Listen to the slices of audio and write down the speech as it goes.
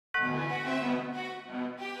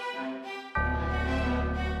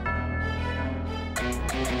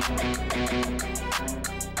Hey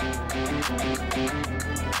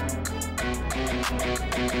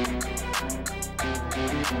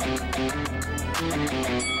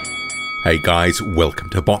guys, welcome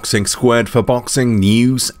to Boxing Squared for boxing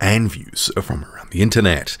news and views from around the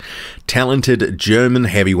internet. Talented German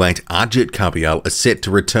heavyweight Agit Kabayel is set to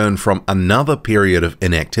return from another period of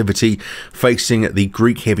inactivity, facing the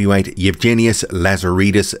Greek heavyweight Evgenios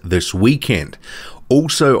Lazaridis this weekend.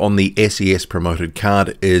 Also on the SES promoted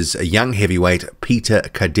card is a young heavyweight Peter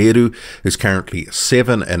Kadiru, who's currently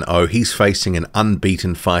 7-0. He's facing an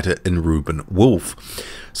unbeaten fighter in Ruben Wolf.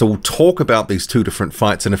 So we'll talk about these two different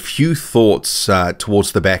fights and a few thoughts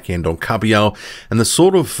towards the back end on Kabayel and the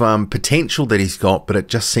sort of potential that he's got, but it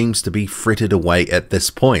just seems to be frittered away at this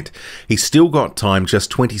point. He's still got time, just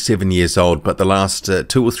 27 years old, but the last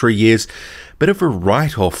 2 or 3 years, bit of a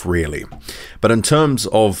write-off really. But in terms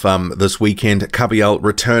of this weekend, Kabayel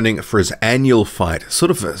returning for his annual fight,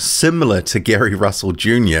 sort of similar to Gary Russell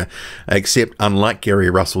Jr., except unlike Gary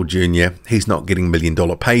Russell Jr., he's not getting $1 million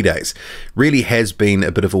paydays. Really has been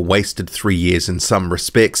a bit of a wasted 3 years in some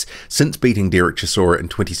respects, since beating Derek Chisora in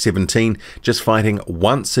 2017, just fighting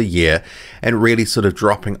once a year and really sort of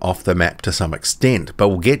dropping off the map to some extent. But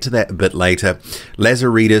we'll get to that a bit later.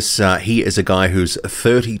 Lazaridis, he is a guy who's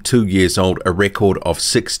 32 years old, a record of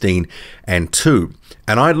 16-2.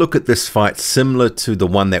 And I look at this fight similar to the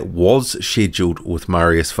one that was scheduled with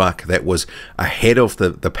Marius Vuk, that was ahead of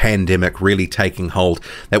the pandemic really taking hold.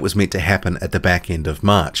 That was meant to happen at the back end of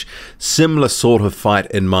March. Similar sort of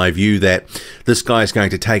fight in my view, that this guy is going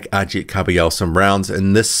to take Agit Kabayel some rounds,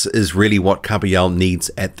 and this is really what Kabayel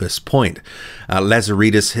needs at this point.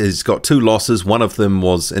 Lazaridis has got 2 losses. One of them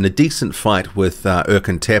was in a decent fight with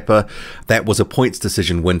Erkan Tepe. That was a points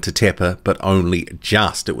decision win to Tepe, but only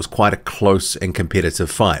just. It was quite a close and competitive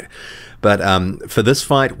fight. But for this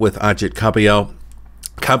fight with Agit Kabayel,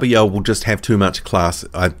 Kabayel will just have too much class.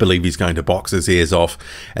 I believe he's going to box his ears off,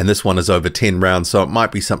 and this one is over 10 rounds, so it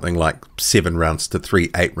might be something like 7 rounds to 3,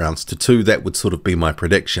 8 rounds to 2. That would sort of be my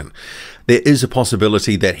prediction. There is a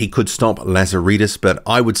possibility that he could stop Lazaridis, but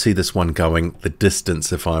I would see this one going the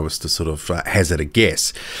distance if I was to sort of hazard a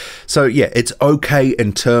guess. So yeah, it's okay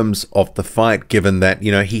in terms of the fight, given that,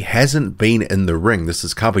 you know, he hasn't been in the ring, this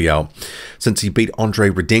is Kabayel, since he beat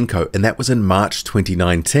Andre Rudenko, and that was in March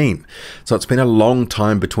 2019. So it's been a long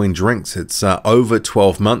time between drinks. It's over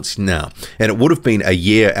 12 months now, and it would have been a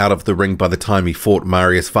year out of the ring by the time he fought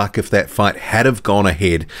Marius Vuk if that fight had have gone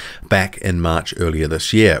ahead back in March earlier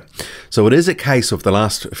this year. So it is a case of the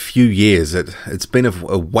last few years, it's been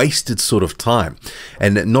a wasted sort of time,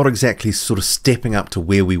 and not exactly sort of stepping up to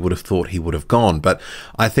where we would have thought he would have gone. But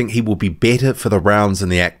I think he will be better for the rounds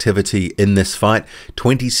and the activity in this fight.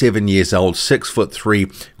 27 years old,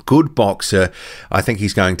 6'3", good boxer. I think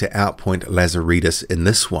he's going to outpoint Lazaridis in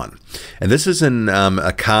this one. And this is in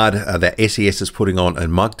a card that SES is putting on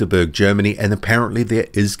in Magdeburg, Germany, and apparently there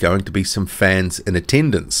is going to be some fans in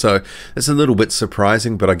attendance. So it's a little bit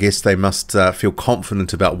surprising, but I guess they must feel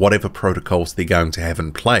confident about whatever protocols they're going to have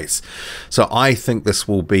in place. So I think this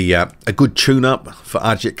will be a good tune-up for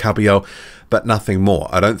Agit Kabayel, but nothing more.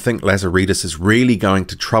 I don't think Lazaridis is really going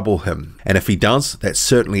to trouble him, and if he does, that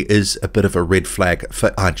certainly is a bit of a red flag for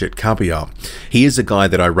Agit Kabayel. He is a guy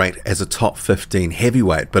that I rate as a top 15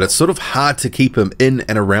 heavyweight, but it's sort of hard to keep him in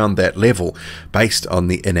and around that level based on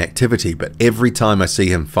the inactivity. But every time I see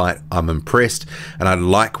him fight, I'm impressed, and I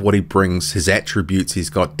like what he brings, his attributes. He's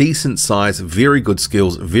got decent size, very good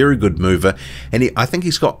skills, very good mover, and I think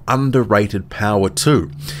he's got underrated power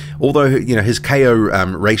too. Although, you know, his KO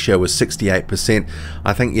ratio is 68%,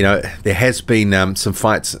 I think, you know, there has been some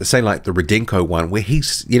fights, say like the Rudenko one, where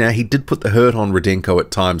he's, you know, he did put the hurt on Rudenko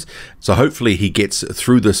at times. So hopefully he gets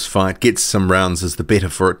through this fight, gets some rounds, is the better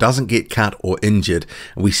for it, doesn't get cut or injured,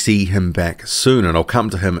 and we see him back soon. And I'll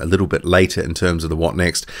come to him a little bit later in terms of the what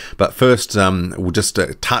next. But first, we'll just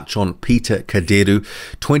touch on Peter Kadiru,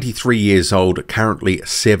 23 years old, currently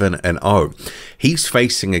 7-0. He's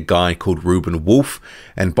facing a guy called Ruben Wolf,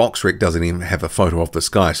 and BoxRec doesn't even have a photo of this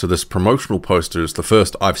guy. So this promotional poster is the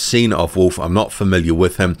first I've seen of Wolf. I'm not familiar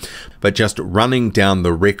with him, but just running down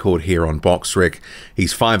the record here on BoxRec,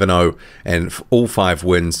 he's 5-0 and all 5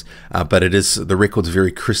 wins, but the record's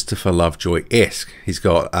very Christopher Lovejoy-esque. He's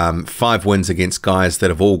got 5 wins against guys that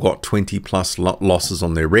have all got 20+ losses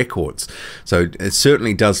on their records. So it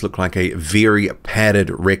certainly does look like a very padded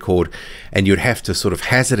record, and you'd have to sort of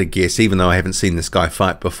hazard a guess, even though I haven't seen this guy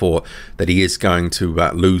fight before, that he is going to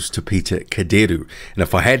lose lose to Peter Kadiru. And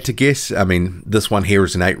if I had to guess, I mean, this one here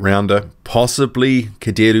is an 8-rounder. Possibly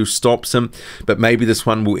Kadiru stops him, but maybe this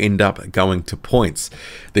one will end up going to points.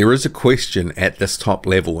 There is a question at this top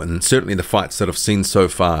level, and certainly the fights that I've seen so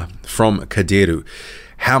far from Kadiru.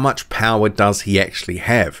 How much power does he actually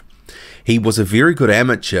have? He was a very good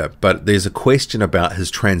amateur, but there's a question about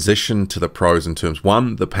his transition to the pros in terms,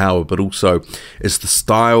 one, the power, but also is the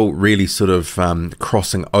style really sort of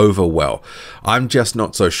crossing over well? I'm just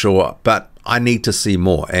not so sure, but I need to see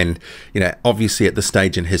more. And, you know, obviously at this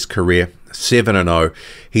stage in his career, 7-0,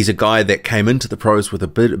 he's a guy that came into the pros with a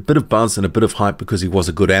bit of buzz and a bit of hype because he was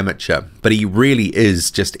a good amateur, but he really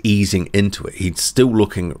is just easing into it. He's still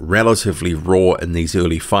looking relatively raw in these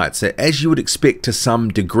early fights, as you would expect to some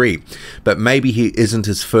degree, but maybe he isn't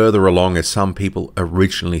as further along as some people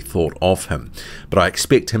originally thought of him. But I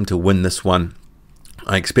expect him to win this one.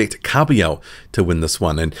 I expect Kabayel to win this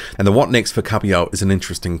one. And the what next for Kabayel is an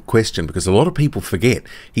interesting question, because a lot of people forget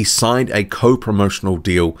he signed a co-promotional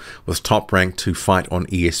deal with Top Rank to fight on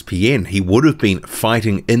ESPN. He would have been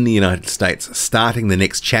fighting in the United States, starting the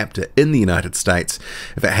next chapter in the United States,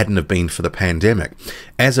 if it hadn't have been for the pandemic.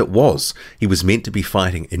 As it was, he was meant to be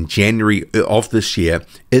fighting in January of this year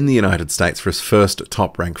in the United States for his first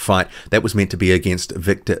Top Rank fight. That was meant to be against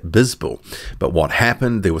Victor Bisbal. But what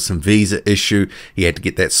happened? There was some visa issue. He had to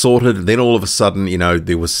get that sorted. Then all of a sudden, you know,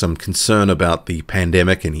 there was some concern about the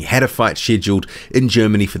pandemic, and he had a fight scheduled in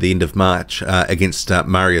Germany for the end of March against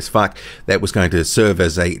Marius Vuk. That was going to serve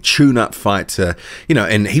as a tune-up fight, you know,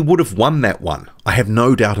 and he would have won that one. I have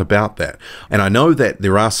no doubt about that. And I know that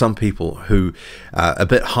there are some people who are a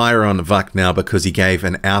bit higher on Vuk now because he gave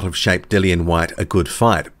an out-of-shape Dillian Whyte a good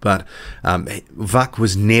fight. But Vuk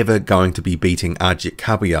was never going to be beating Agit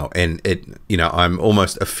Kabayel. And, you know, I'm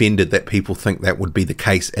almost offended that people think that would be the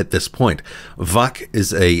case at this point. Vuk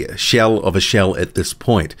is a shell of a shell at this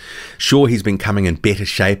point. Sure, he's been coming in better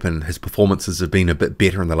shape and his performances have been a bit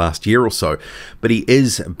better in the last year or so. But he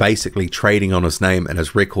is basically trading on his name and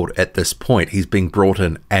his record at this point. He's being brought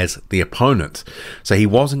in as the opponent. So he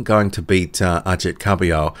wasn't going to beat Agit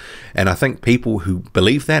Kabayel, and I think people who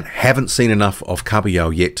believe that haven't seen enough of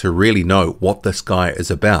Kabayel yet to really know what this guy is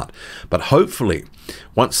about. But hopefully,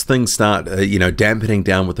 once things start, you know, dampening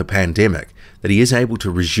down with the pandemic, that he is able to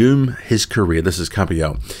resume his career, this is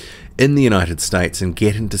Kabayel, in the United States and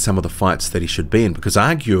get into some of the fights that he should be in, because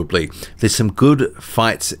arguably there's some good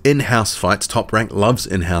fights, in-house fights, Top Rank loves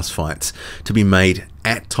in-house fights, to be made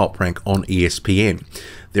at Top Rank on ESPN.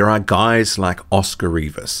 There are guys like Oscar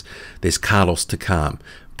Rivas, there's Carlos Takam,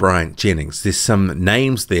 Bryant Jennings, there's some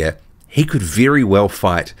names there he could very well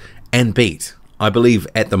fight and beat. I believe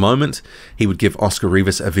at the moment he would give Oscar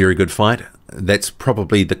Rivas a very good fight. That's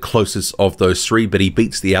probably the closest of those three, but he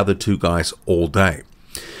beats the other two guys all day.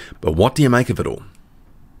 But what do you make of it all?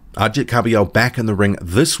 Agit Kabayel back in the ring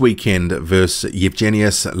this weekend versus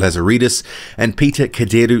Evgenios Lazaridis, and Peter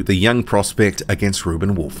Kadiru, the young prospect, against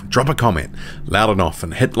Ruben Wolf. Drop a comment, loud and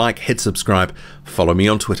often, hit like, hit subscribe, follow me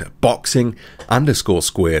on Twitter,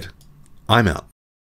 boxing_squared. I'm out.